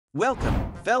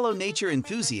Welcome, fellow nature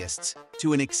enthusiasts,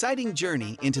 to an exciting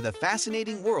journey into the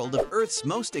fascinating world of Earth's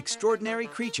most extraordinary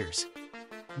creatures.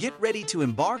 Get ready to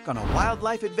embark on a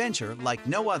wildlife adventure like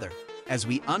no other, as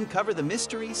we uncover the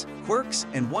mysteries, quirks,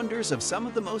 and wonders of some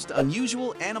of the most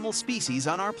unusual animal species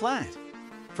on our planet.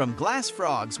 From glass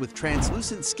frogs with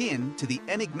translucent skin to the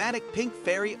enigmatic Pink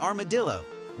Fairy Armadillo,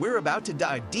 we're about to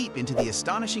dive deep into the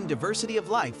astonishing diversity of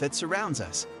life that surrounds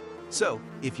us. So,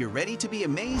 if you're ready to be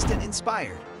amazed and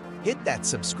inspired, hit that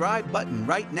subscribe button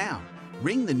right now,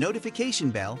 ring the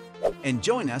notification bell, and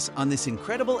join us on this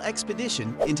incredible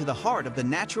expedition into the heart of the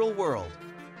natural world.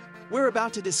 We're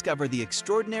about to discover the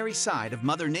extraordinary side of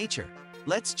Mother Nature.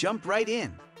 Let's jump right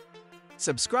in.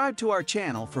 Subscribe to our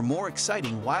channel for more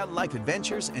exciting wildlife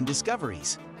adventures and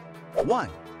discoveries.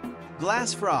 1.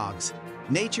 Glass frogs,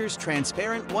 nature's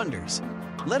transparent wonders.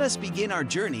 Let us begin our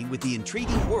journey with the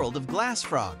intriguing world of glass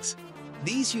frogs.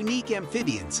 These unique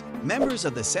amphibians, members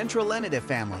of the Centralenidae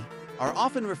family, are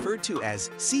often referred to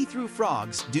as see-through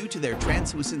frogs due to their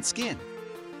translucent skin.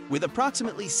 With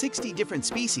approximately 60 different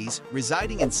species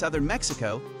residing in southern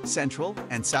Mexico, Central,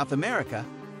 and South America,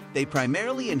 they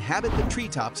primarily inhabit the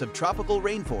treetops of tropical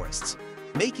rainforests,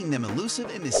 making them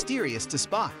elusive and mysterious to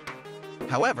spot.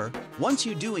 However, once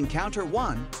you do encounter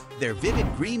one, their vivid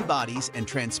green bodies and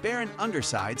transparent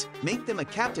undersides make them a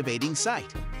captivating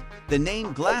sight. The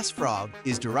name glass frog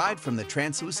is derived from the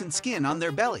translucent skin on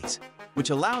their bellies, which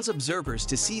allows observers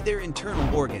to see their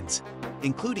internal organs,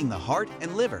 including the heart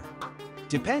and liver.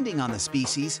 Depending on the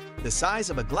species, the size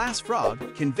of a glass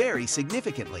frog can vary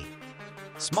significantly.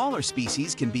 Smaller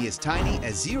species can be as tiny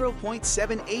as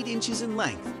 0.78 inches in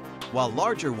length, while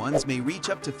larger ones may reach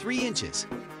up to 3 inches.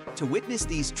 To witness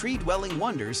these tree-dwelling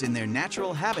wonders in their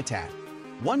natural habitat,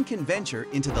 one can venture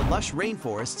into the lush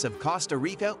rainforests of Costa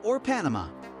Rica or Panama.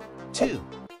 2.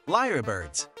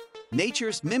 Lyrebirds,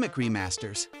 nature's mimicry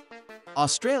masters.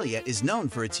 Australia is known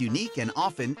for its unique and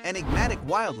often enigmatic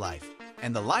wildlife,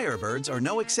 and the lyrebirds are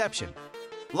no exception.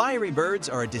 Lyrebirds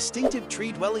are a distinctive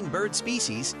tree-dwelling bird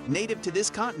species native to this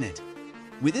continent.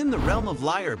 Within the realm of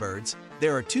lyrebirds,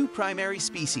 there are 2 primary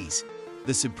species,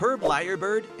 the superb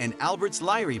lyrebird and Albert's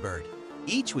lyrebird,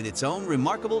 each with its own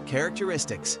remarkable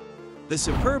characteristics. The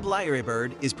superb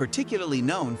lyrebird is particularly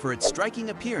known for its striking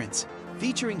appearance,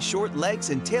 featuring short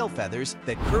legs and tail feathers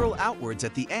that curl outwards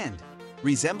at the end,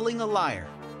 resembling a lyre,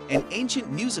 an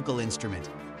ancient musical instrument.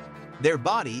 Their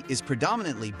body is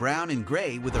predominantly brown and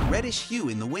gray with a reddish hue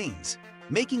in the wings,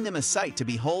 making them a sight to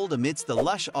behold amidst the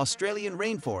lush Australian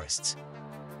rainforests.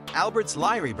 Albert's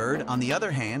lyrebird, on the other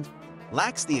hand,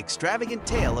 lacks the extravagant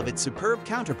tail of its superb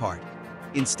counterpart.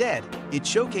 Instead, it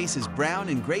showcases brown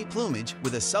and gray plumage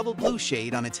with a subtle blue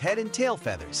shade on its head and tail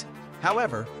feathers.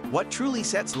 However, what truly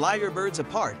sets lyrebirds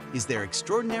apart is their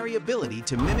extraordinary ability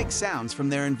to mimic sounds from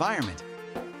their environment.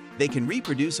 They can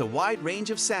reproduce a wide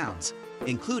range of sounds,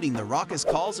 including the raucous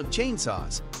calls of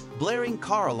chainsaws, blaring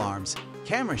car alarms,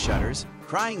 camera shutters,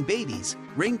 crying babies,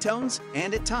 ringtones,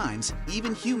 and at times,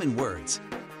 even human words.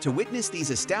 To witness these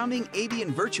astounding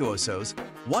avian virtuosos,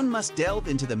 one must delve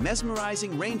into the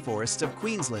mesmerizing rainforests of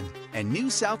Queensland and New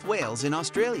South Wales in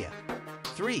Australia.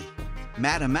 3.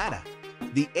 Matamata,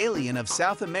 the alien of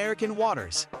South American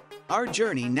waters. Our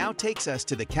journey now takes us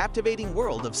to the captivating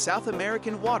world of South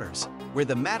American waters, where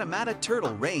the Matamata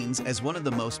turtle reigns as one of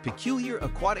the most peculiar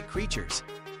aquatic creatures.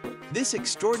 This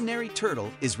extraordinary turtle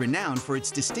is renowned for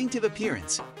its distinctive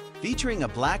appearance, featuring a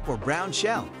black or brown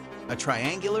shell, a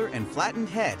triangular and flattened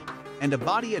head, and a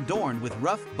body adorned with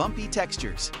rough, bumpy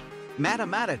textures.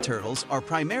 Matamata turtles are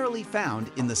primarily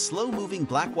found in the slow-moving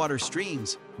blackwater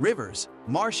streams, rivers,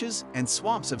 marshes, and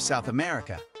swamps of South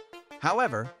America.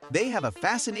 However, they have a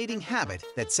fascinating habit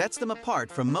that sets them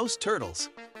apart from most turtles.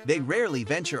 They rarely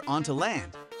venture onto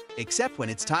land, except when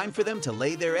it's time for them to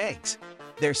lay their eggs.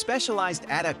 Their specialized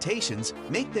adaptations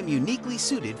make them uniquely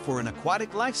suited for an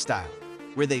aquatic lifestyle,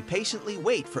 where they patiently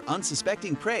wait for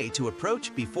unsuspecting prey to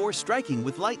approach before striking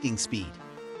with lightning speed.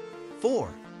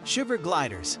 4. Sugar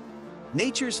gliders,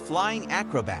 nature's flying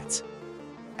acrobats.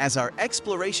 As our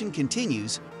exploration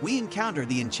continues, we encounter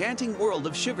the enchanting world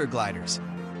of sugar gliders.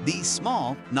 These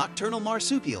small, nocturnal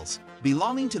marsupials,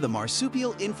 belonging to the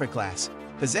marsupial infraclass,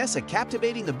 possess a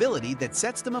captivating ability that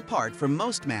sets them apart from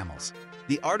most mammals: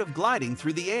 the art of gliding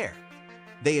through the air.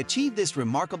 They achieve this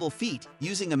remarkable feat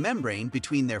using a membrane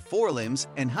between their forelimbs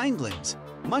and hindlimbs,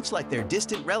 much like their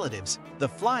distant relatives, the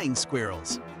flying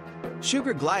squirrels.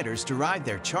 Sugar gliders derive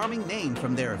their charming name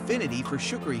from their affinity for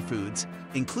sugary foods,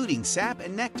 including sap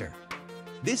and nectar.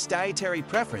 This dietary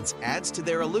preference adds to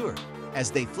their allure,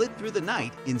 as they flit through the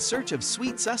night in search of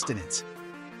sweet sustenance.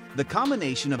 The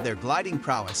combination of their gliding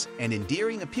prowess and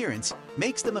endearing appearance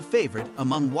makes them a favorite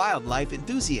among wildlife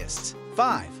enthusiasts.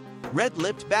 5.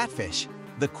 Red-lipped batfish,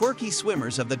 the quirky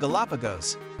swimmers of the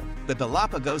Galapagos. The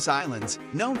Galapagos Islands,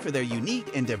 known for their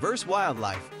unique and diverse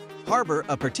wildlife, harbor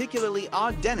a particularly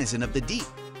odd denizen of the deep,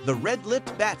 the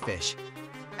red-lipped batfish.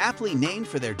 Aptly named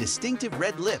for their distinctive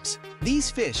red lips, these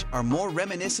fish are more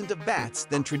reminiscent of bats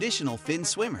than traditional fin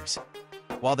swimmers.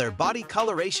 While their body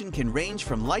coloration can range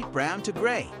from light brown to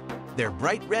gray, their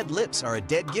bright red lips are a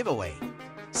dead giveaway,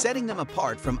 setting them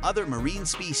apart from other marine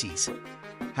species.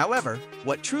 However,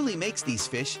 what truly makes these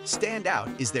fish stand out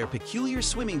is their peculiar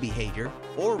swimming behavior,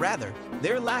 or rather,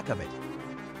 their lack of it.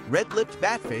 Red-lipped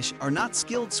batfish are not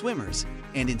skilled swimmers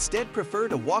and instead prefer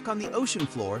to walk on the ocean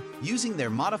floor using their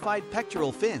modified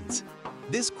pectoral fins.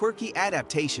 This quirky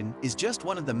adaptation is just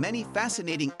one of the many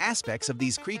fascinating aspects of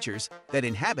these creatures that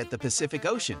inhabit the Pacific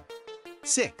Ocean.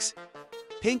 6.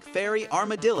 Pink Fairy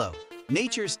Armadillo,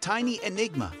 nature's tiny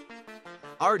enigma.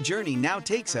 Our journey now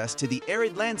takes us to the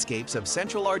arid landscapes of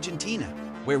central Argentina,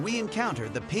 where we encounter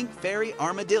the Pink Fairy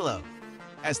Armadillo.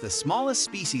 As the smallest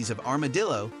species of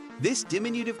armadillo, this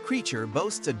diminutive creature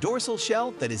boasts a dorsal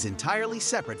shell that is entirely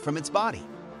separate from its body,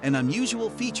 an unusual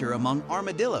feature among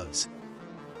armadillos.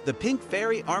 The Pink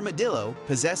Fairy Armadillo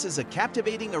possesses a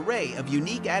captivating array of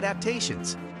unique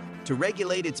adaptations. To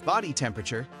regulate its body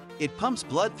temperature, it pumps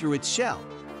blood through its shell,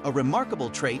 a remarkable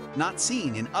trait not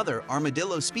seen in other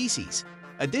armadillo species.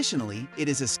 Additionally, it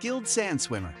is a skilled sand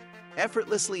swimmer,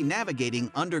 effortlessly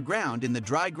navigating underground in the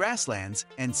dry grasslands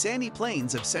and sandy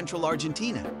plains of central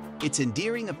Argentina. Its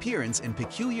endearing appearance and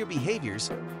peculiar behaviors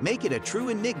make it a true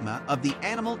enigma of the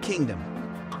animal kingdom.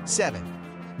 7.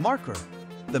 Markhor,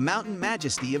 the mountain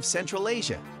majesty of Central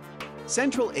Asia.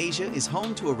 Central Asia is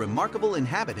home to a remarkable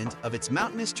inhabitant of its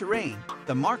mountainous terrain,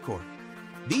 the markhor.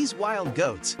 These wild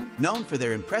goats, known for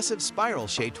their impressive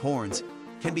spiral-shaped horns,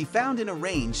 can be found in a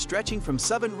range stretching from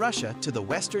southern Russia to the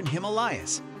western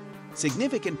Himalayas.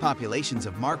 Significant populations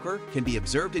of markhor can be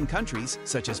observed in countries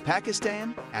such as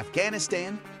Pakistan,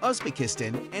 Afghanistan,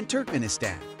 Uzbekistan, and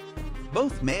Turkmenistan.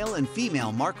 Both male and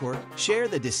female markhor share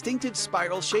the distinctive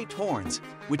spiral-shaped horns,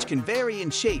 which can vary in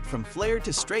shape from flared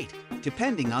to straight,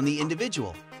 depending on the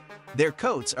individual. Their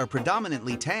coats are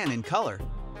predominantly tan in color,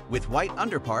 with white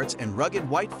underparts and rugged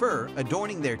white fur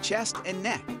adorning their chest and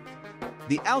neck.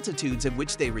 The altitudes at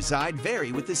which they reside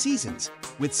vary with the seasons,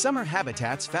 with summer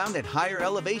habitats found at higher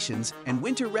elevations and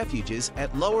winter refuges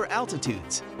at lower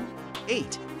altitudes.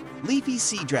 8. Leafy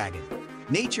sea dragon,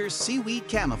 nature's seaweed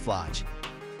camouflage.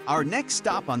 Our next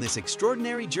stop on this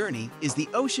extraordinary journey is the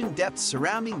ocean depths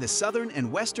surrounding the southern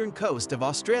and western coast of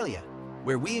Australia,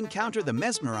 where we encounter the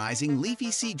mesmerizing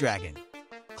leafy sea dragon.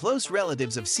 Close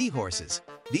relatives of seahorses,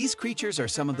 these creatures are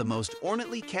some of the most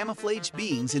ornately camouflaged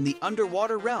beings in the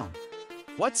underwater realm.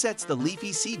 What sets the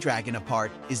leafy sea dragon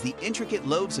apart is the intricate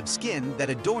lobes of skin that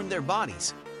adorn their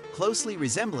bodies, closely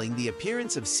resembling the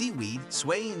appearance of seaweed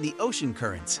swaying in the ocean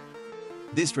currents.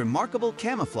 This remarkable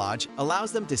camouflage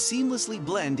allows them to seamlessly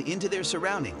blend into their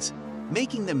surroundings,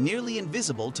 making them nearly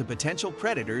invisible to potential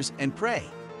predators and prey.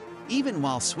 Even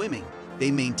while swimming,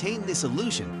 they maintain this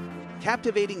illusion,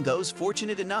 captivating those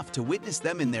fortunate enough to witness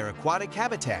them in their aquatic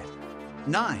habitat.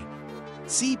 9.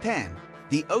 Sea pen,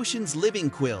 the ocean's living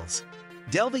quills.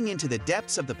 Delving into the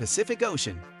depths of the Pacific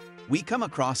Ocean, we come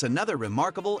across another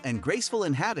remarkable and graceful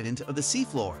inhabitant of the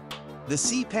seafloor, the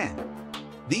sea pen.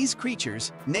 These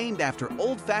creatures, named after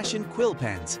old-fashioned quill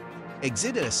pens,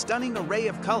 exhibit a stunning array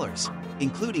of colors,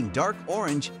 including dark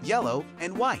orange, yellow,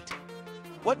 and white.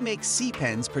 What makes sea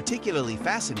pens particularly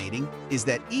fascinating is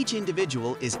that each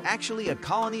individual is actually a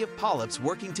colony of polyps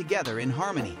working together in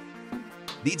harmony.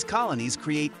 These colonies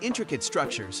create intricate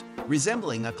structures,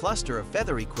 resembling a cluster of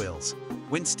feathery quills.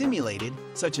 When stimulated,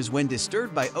 such as when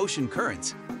disturbed by ocean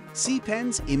currents, sea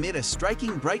pens emit a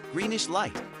striking bright greenish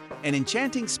light, an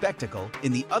enchanting spectacle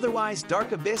in the otherwise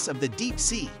dark abyss of the deep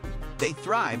sea. They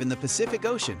thrive in the Pacific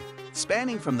Ocean,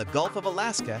 spanning from the Gulf of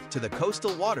Alaska to the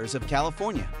coastal waters of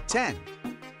California. 10.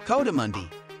 Coatimundi,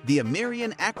 the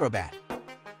Amerindian acrobat.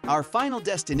 Our final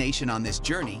destination on this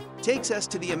journey takes us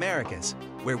to the Americas,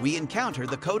 where we encounter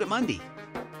the coatimundi.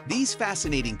 These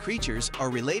fascinating creatures are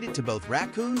related to both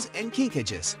raccoons and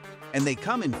kinkages, and they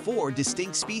come in 4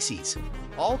 distinct species.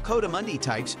 All coatimundi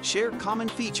types share common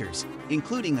features,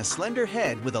 including a slender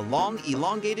head with a long,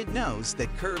 elongated nose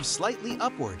that curves slightly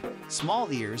upward,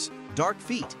 small ears, dark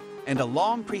feet, and a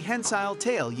long prehensile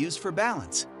tail used for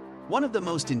balance. One of the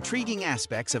most intriguing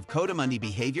aspects of coatimundi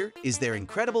behavior is their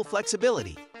incredible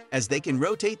flexibility, as they can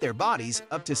rotate their bodies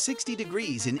up to 60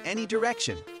 degrees in any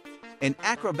direction, an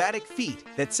acrobatic feat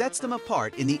that sets them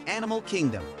apart in the animal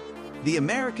kingdom. The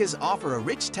Americas offer a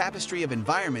rich tapestry of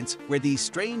environments where these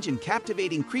strange and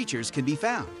captivating creatures can be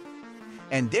found.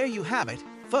 And there you have it,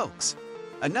 folks.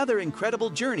 Another incredible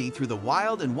journey through the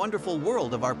wild and wonderful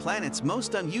world of our planet's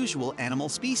most unusual animal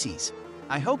species.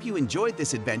 I hope you enjoyed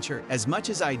this adventure as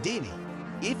much as I did.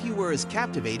 If you were as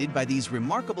captivated by these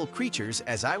remarkable creatures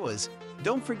as I was,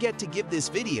 don't forget to give this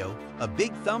video a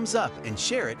big thumbs up and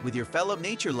share it with your fellow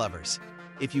nature lovers.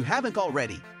 If you haven't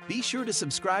already, be sure to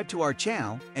subscribe to our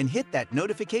channel and hit that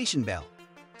notification bell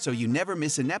so you never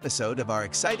miss an episode of our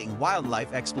exciting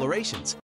wildlife explorations.